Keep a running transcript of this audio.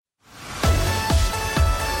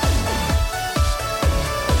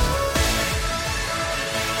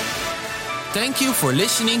Thank you for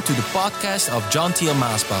listening to the podcast of John Thiel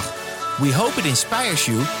Maasbach. We hope it inspires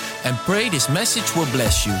you and pray this message will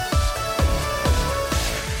bless you.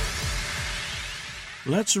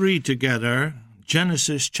 Let's read together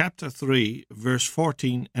Genesis chapter 3, verse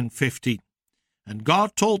 14 and 15. And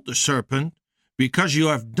God told the serpent, "Because you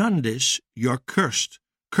have done this, you're cursed.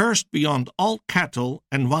 Cursed beyond all cattle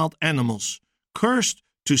and wild animals. Cursed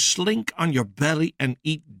to slink on your belly and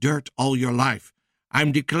eat dirt all your life.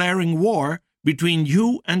 I'm declaring war between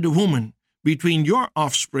you and the woman, between your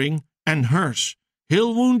offspring and hers.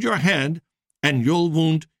 He'll wound your head, and you'll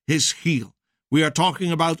wound his heel." We are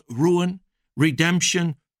talking about ruin,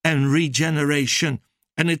 redemption, and regeneration.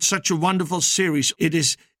 And it's such a wonderful series. It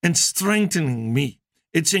is strengthening me.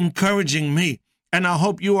 It's encouraging me. And I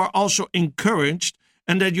hope you are also encouraged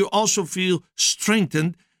and that you also feel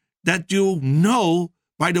strengthened, that you know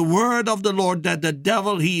by the word of the Lord that the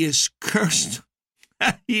devil, he is cursed.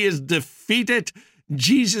 He is defeated.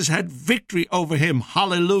 Jesus had victory over him.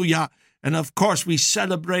 Hallelujah. And of course, we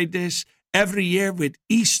celebrate this every year with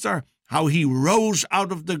Easter, how he rose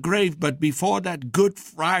out of the grave. But before that, Good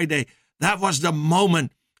Friday, that was the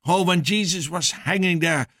moment, when Jesus was hanging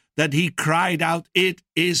there, that he cried out, "It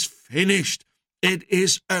is finished. It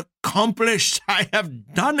is accomplished. I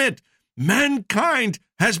have done it. Mankind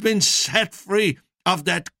has been set free of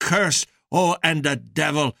that curse. And the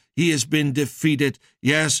devil, he has been defeated."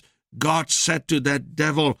 Yes, God said to that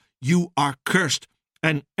devil, "You are cursed."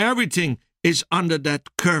 And everything is under that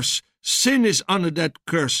curse. Sin is under that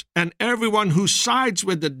curse. And everyone who sides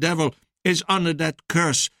with the devil is under that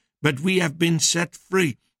curse. But we have been set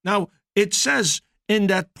free. Now, it says in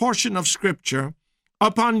that portion of Scripture,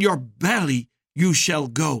 "Upon your belly you shall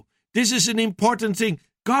go." This is an important thing.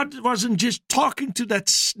 God wasn't just talking to that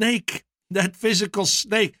snake, that physical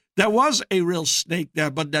snake. There was a real snake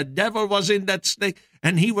there, but the devil was in that snake,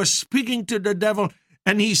 and he was speaking to the devil,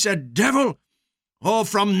 and he said, "Devil,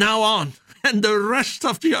 from now on, and the rest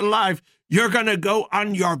of your life, you're going to go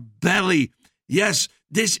on your belly." Yes,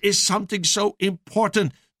 this is something so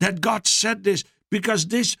important that God said this, because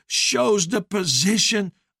this shows the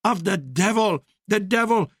position of the devil. The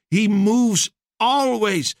devil, he moves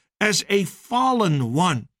always as a fallen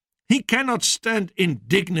one. He cannot stand in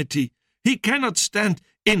dignity. He cannot stand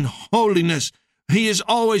in holiness. He is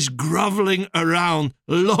always groveling around,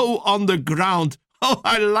 low on the ground.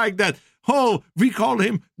 I like that. We call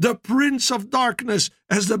him the Prince of Darkness,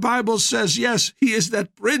 as the Bible says. Yes, he is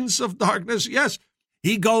that Prince of Darkness. Yes,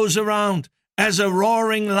 he goes around as a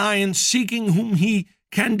roaring lion, seeking whom he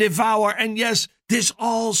can devour. And yes, this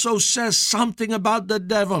also says something about the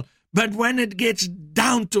devil. But when it gets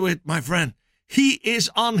down to it, my friend, he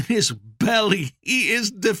is on his belly. He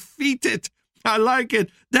is defeated. I like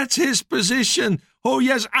it. That's his position.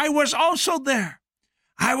 Yes, I was also there.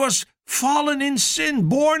 I was fallen in sin,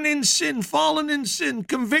 born in sin, fallen in sin,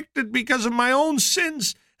 convicted because of my own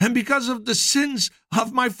sins and because of the sins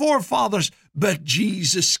of my forefathers. But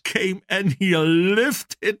Jesus came and he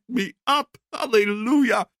lifted me up.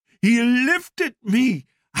 Hallelujah. He lifted me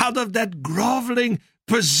out of that groveling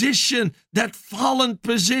position, that fallen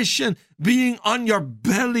position, being on your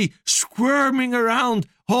belly, squirming around.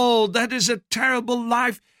 That is a terrible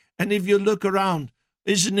life. And if you look around,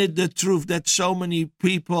 isn't it the truth that so many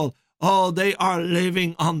people, they are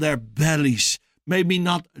living on their bellies? Maybe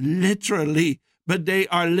not literally, but they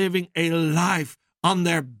are living a life on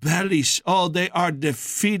their bellies. They are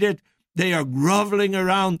defeated. They are groveling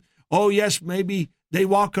around. Yes, maybe they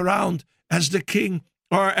walk around as the king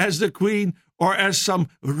or as the queen or as some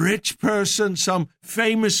rich person, some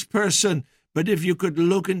famous person. But if you could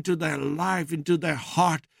look into their life, into their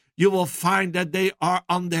heart, you will find that they are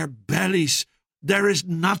on their bellies. There is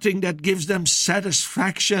nothing that gives them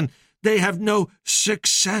satisfaction. They have no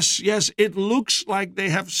success. Yes, it looks like they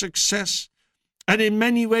have success. And in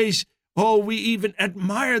many ways, we even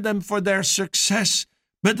admire them for their success.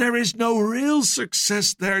 But there is no real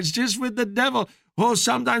success there. It's just with the devil.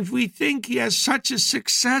 Sometimes we think he has such a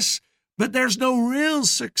success, but there's no real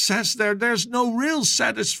success there. There's no real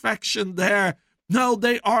satisfaction there. No,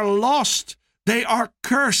 they are lost. They are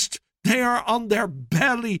cursed. They are on their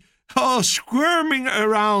belly, squirming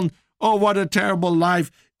around. What a terrible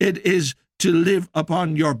life it is to live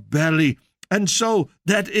upon your belly. And so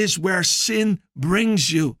that is where sin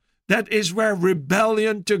brings you. That is where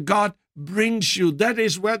rebellion to God brings you. That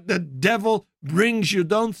is where the devil brings you.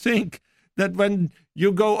 Don't think that when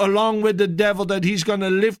you go along with the devil that he's going to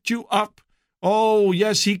lift you up.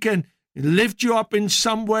 Yes, he can lift you up in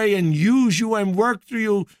some way and use you and work through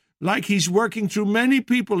you. like he's working through many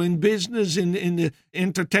people in business, in the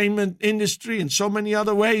entertainment industry, and so many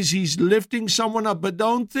other ways. He's lifting someone up, but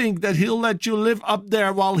don't think that he'll let you live up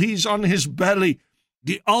there while he's on his belly.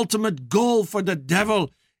 The ultimate goal for the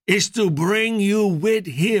devil is to bring you with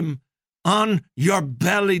him on your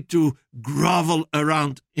belly to grovel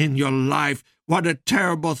around in your life. What a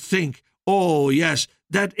terrible thing. Oh, yes,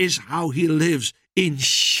 that is how he lives, in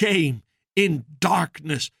shame, in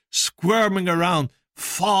darkness, squirming around,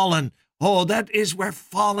 fallen. Oh, that is where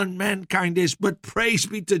fallen mankind is. But praise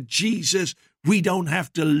be to Jesus, we don't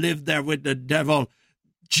have to live there with the devil.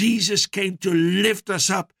 Jesus came to lift us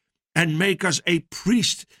up and make us a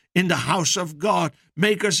priest in the house of God,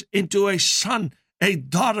 make us into a son, a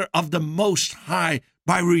daughter of the Most High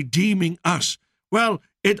by redeeming us. Well,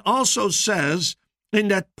 it also says in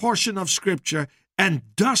that portion of Scripture,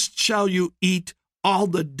 and dust shall you eat all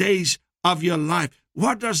the days of your life.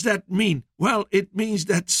 What does that mean? Well, it means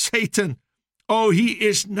that Satan, he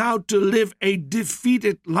is now to live a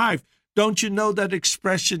defeated life. Don't you know that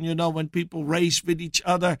expression, when people race with each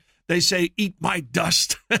other, they say, eat my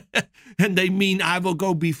dust. And they mean, I will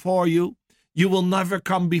go before you. You will never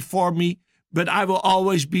come before me, but I will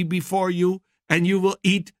always be before you. And you will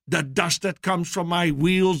eat the dust that comes from my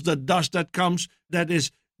wheels, the dust that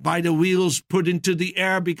is by the wheels put into the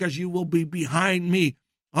air, because you will be behind me.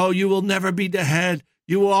 Oh, you will never be the head.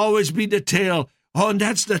 You will always be the tail. Oh, and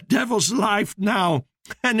that's the devil's life now.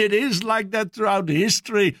 And it is like that throughout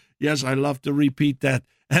history. Yes, I love to repeat that.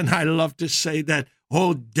 And I love to say that.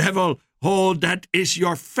 Oh, devil, that is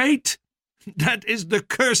your fate. That is the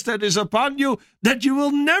curse that is upon you, that you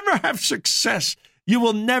will never have success. You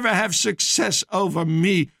will never have success over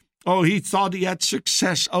me. Oh, he thought he had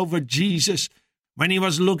success over Jesus when he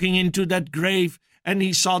was looking into that grave and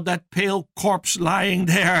he saw that pale corpse lying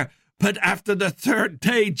there. But after the third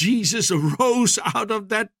day, Jesus rose out of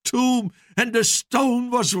that tomb and the stone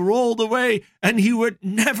was rolled away and he would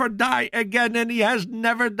never die again, and he has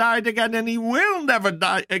never died again, and he will never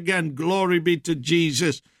die again. Glory be to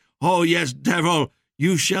Jesus. Oh, yes, devil,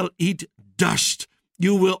 you shall eat dust.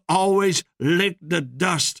 You will always lick the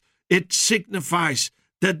dust. It signifies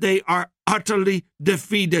that they are utterly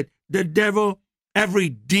defeated. The devil, every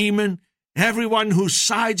demon, everyone who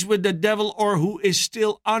sides with the devil or who is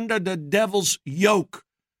still under the devil's yoke.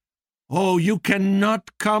 Oh, you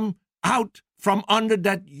cannot come out from under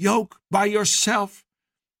that yoke by yourself.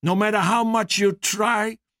 No matter how much you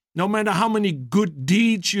try, no matter how many good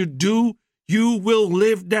deeds you do, you will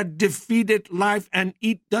live that defeated life and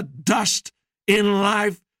eat the dust in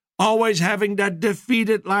life, always having that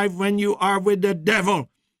defeated life when you are with the devil.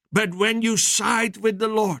 But when you side with the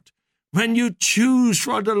Lord, when you choose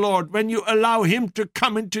for the Lord, when you allow him to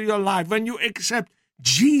come into your life, when you accept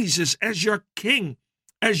Jesus as your King,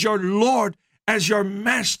 as your Lord, as your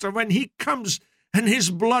Master, when he comes and his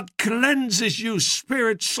blood cleanses you,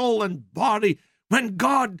 spirit, soul, and body, when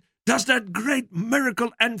God does that great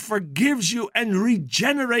miracle and forgives you and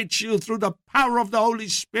regenerates you through the power of the Holy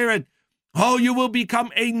Spirit, oh, you will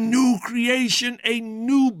become a new creation, a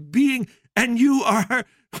new being, and you are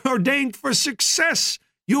ordained for success.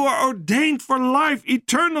 You are ordained for life,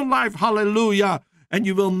 eternal life. Hallelujah. And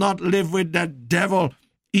you will not live with that devil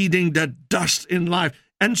eating the dust in life.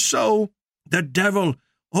 And so the devil,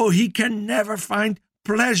 he can never find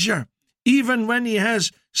pleasure. Even when he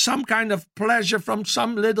has some kind of pleasure from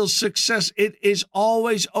some little success, it is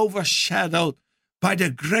always overshadowed by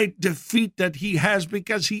the great defeat that he has,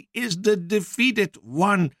 because he is the defeated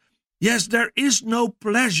one. Yes, there is no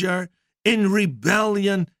pleasure in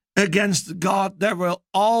rebellion against God. There will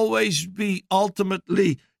always be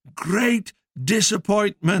ultimately great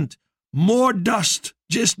disappointment, more dust,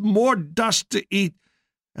 just more dust to eat.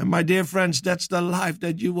 And my dear friends, that's the life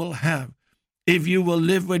that you will have if you will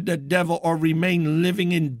live with the devil or remain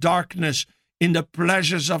living in darkness, in the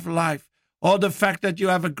pleasures of life. Or the fact that you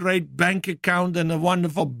have a great bank account and a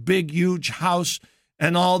wonderful big huge house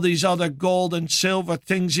and all these other gold and silver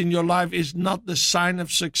things in your life is not the sign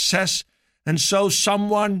of success. And so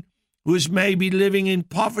someone who is maybe living in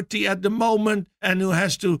poverty at the moment and who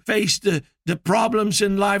has to face the problems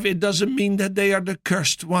in life, it doesn't mean that they are the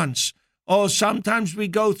cursed ones. Oh, sometimes we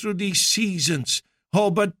go through these seasons. Oh,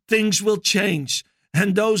 but things will change.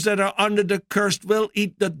 And those that are under the curse will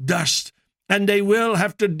eat the dust. And they will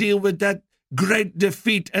have to deal with that great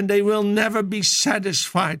defeat, and they will never be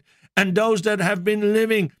satisfied. And those that have been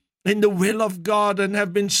living in the will of God and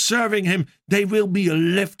have been serving him, they will be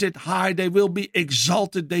lifted high, they will be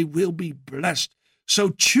exalted, they will be blessed. So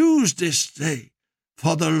choose this day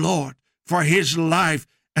for the Lord, for his life,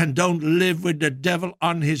 and don't live with the devil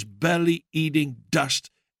on his belly eating dust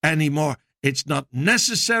anymore. It's not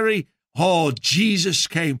necessary. Oh, Jesus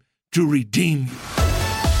came to redeem you.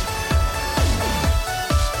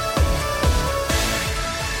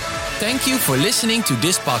 Thank you for listening to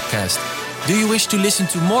this podcast. Do you wish to listen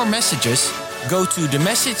to more messages? Go to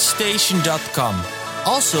themessagestation.com.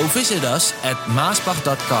 Also visit us at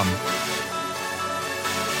maasbach.com.